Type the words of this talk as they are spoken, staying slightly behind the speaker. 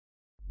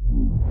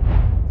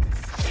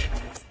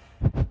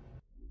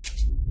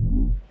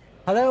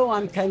Hello,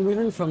 I'm Ken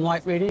Whelan from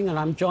Light Reading, and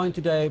I'm joined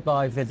today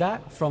by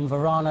Vedat from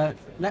Verana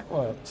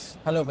Networks.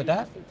 Hello,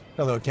 Vedat.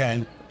 Hello,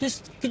 Ken.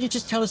 Could you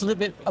just tell us a little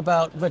bit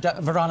about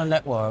Verana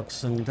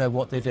Networks and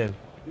what they do?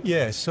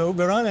 Yes, so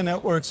Verana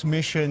Networks'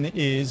 mission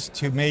is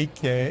to make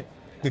the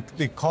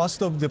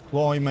cost of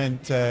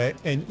deployment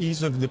and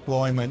ease of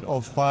deployment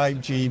of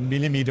 5G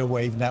millimeter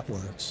wave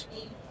networks.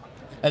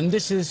 And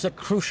this is a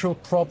crucial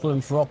problem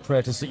for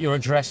operators that you're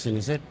addressing,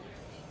 is it?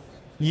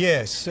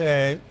 Yes,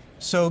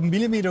 so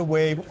millimeter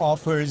wave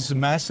offers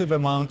massive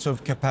amounts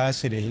of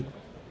capacity,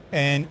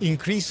 and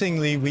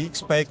increasingly we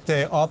expect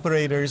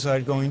operators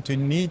are going to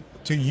need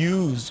to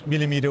use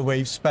millimeter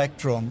wave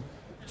spectrum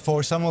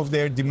for some of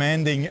their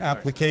demanding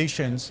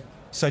applications,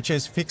 such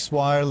as fixed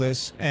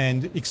wireless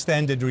and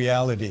extended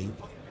reality.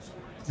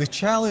 The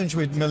challenge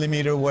with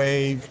millimeter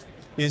wave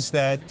is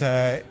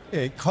that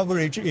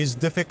coverage is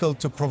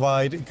difficult to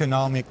provide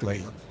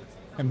economically.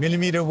 And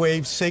millimeter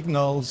wave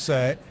signals,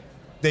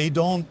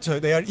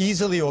 they are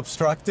easily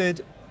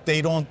obstructed,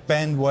 they don't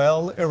bend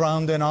well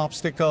around an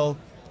obstacle.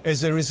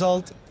 As a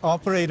result,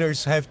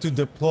 operators have to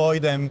deploy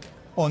them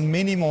on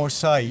many more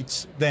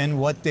sites than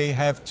what they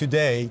have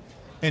today.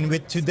 And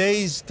with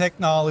today's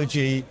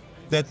technology,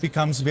 that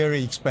becomes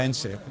very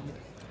expensive.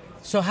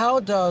 So how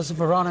does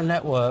Verana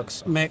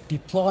Networks make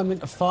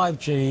deployment of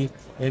 5G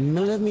in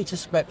millimeter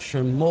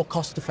spectrum more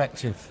cost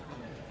effective?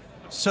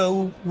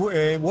 So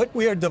what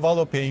we are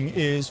developing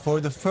is, for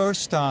the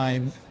first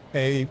time,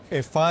 a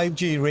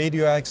 5G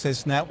radio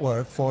access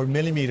network for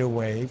millimeter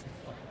wave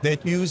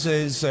that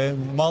uses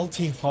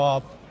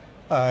multi-hop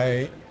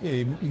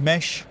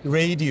mesh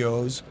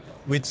radios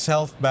with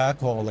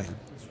self-backhauling.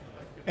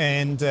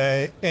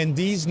 And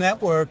these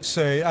networks,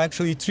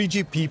 actually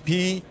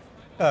 3GPP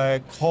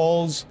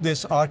calls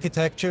this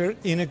architecture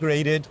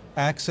integrated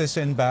access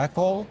and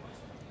backhaul.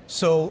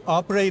 So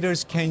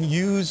operators can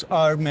use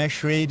our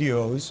mesh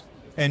radios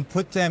and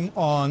put them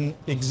on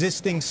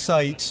existing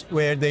sites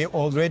where they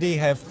already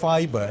have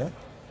fiber.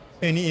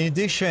 And in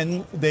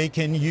addition, they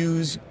can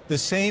use the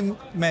same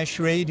mesh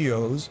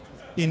radios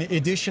in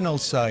additional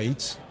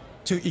sites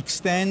to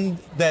extend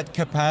that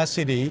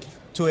capacity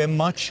to a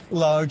much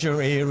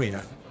larger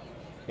area.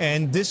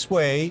 And this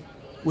way,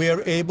 we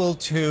are able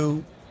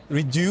to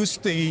reduce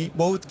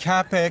both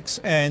CapEx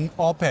and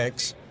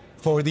OpEx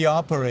for the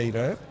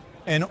operator,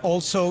 and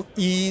also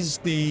ease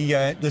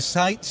the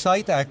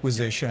site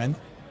acquisition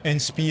and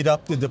speed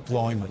up the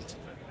deployment.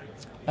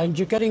 And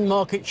you're getting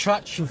market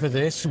traction for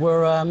this.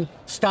 We're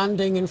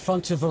standing in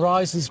front of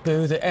Verizon's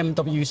booth at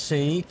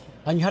MWC,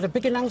 and you had a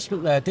big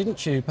announcement there,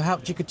 didn't you?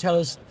 Perhaps you could tell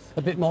us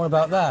a bit more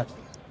about that.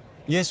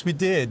 Yes, we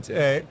did.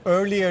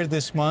 Earlier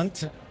this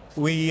month,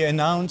 we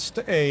announced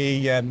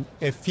a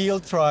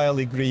field trial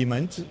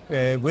agreement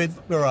with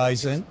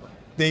Verizon.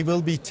 They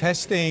will be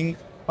testing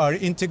our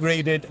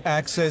integrated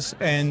access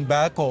and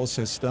backhaul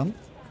system.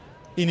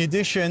 In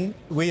addition,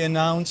 we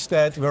announced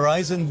that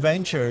Verizon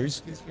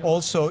Ventures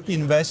also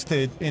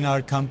invested in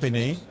our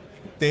company.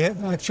 They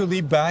have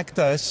actually backed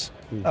us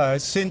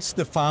since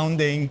the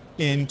founding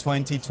in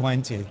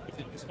 2020.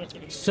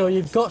 So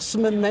you've got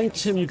some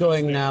momentum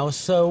going now.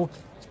 So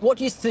what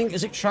do you think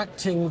is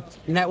attracting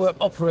network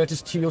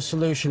operators to your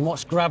solution?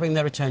 What's grabbing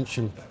their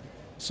attention?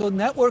 So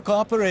network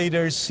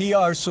operators see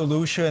our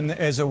solution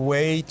as a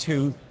way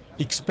to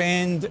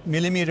expand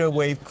millimeter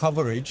wave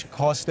coverage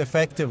cost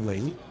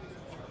effectively.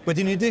 But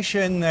in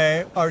addition,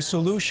 our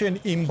solution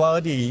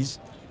embodies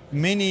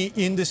many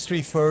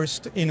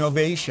industry-first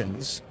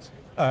innovations.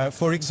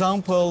 For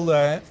example,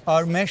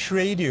 our mesh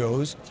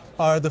radios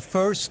are the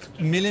first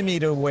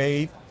millimeter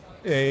wave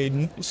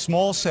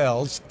small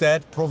cells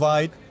that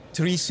provide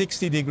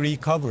 360-degree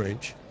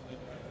coverage.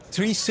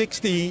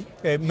 360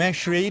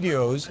 mesh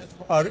radios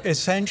are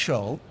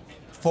essential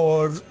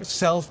for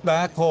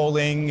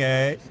self-backhauling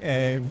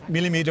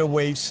millimeter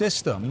wave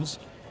systems,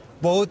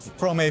 both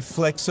from a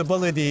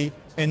flexibility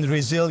and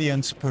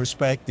resilience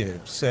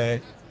perspectives.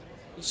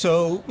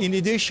 So in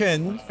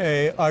addition,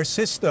 our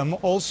system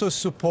also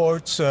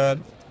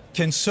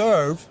can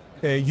serve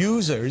end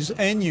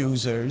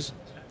users,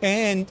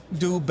 and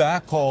do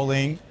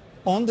backhauling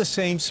on the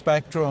same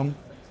spectrum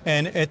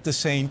and at the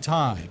same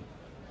time.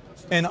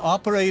 An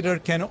operator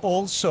can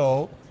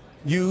also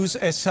use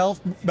a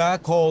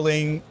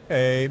self-backhauling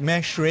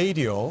mesh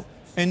radio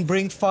and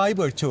bring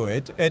fiber to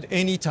it at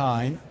any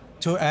time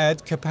to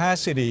add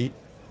capacity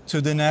to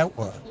the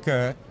network.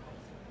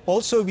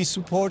 Also, we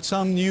support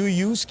some new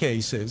use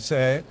cases.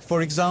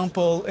 For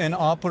example, an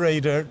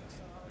operator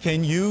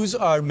can use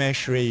our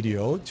mesh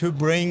radio to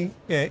bring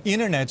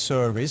internet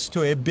service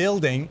to a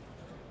building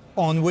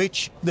on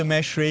which the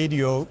mesh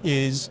radio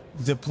is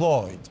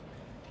deployed.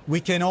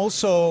 We can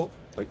also,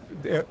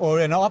 or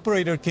an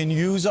operator can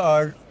use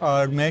our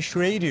mesh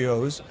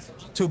radios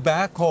to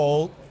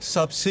backhaul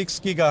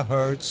sub-6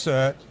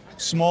 gigahertz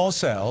small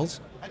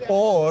cells,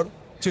 or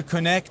to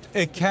connect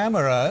a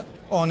camera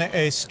on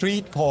a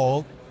street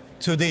pole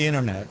to the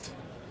internet.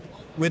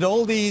 With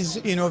all these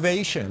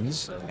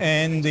innovations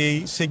and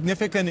the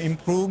significant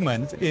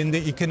improvement in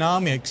the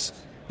economics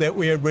that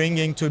we are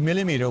bringing to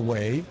millimeter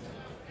wave,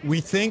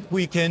 we think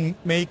we can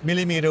make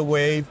millimeter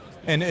wave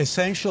an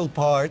essential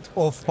part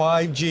of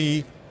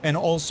 5G and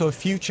also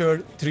future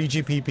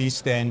 3GPP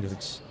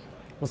standards.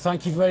 Well,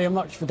 thank you very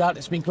much for that.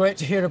 It's been great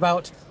to hear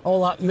about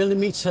all that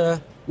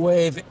millimeter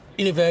wave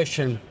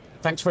innovation.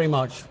 Thanks very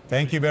much.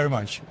 Thank you very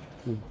much.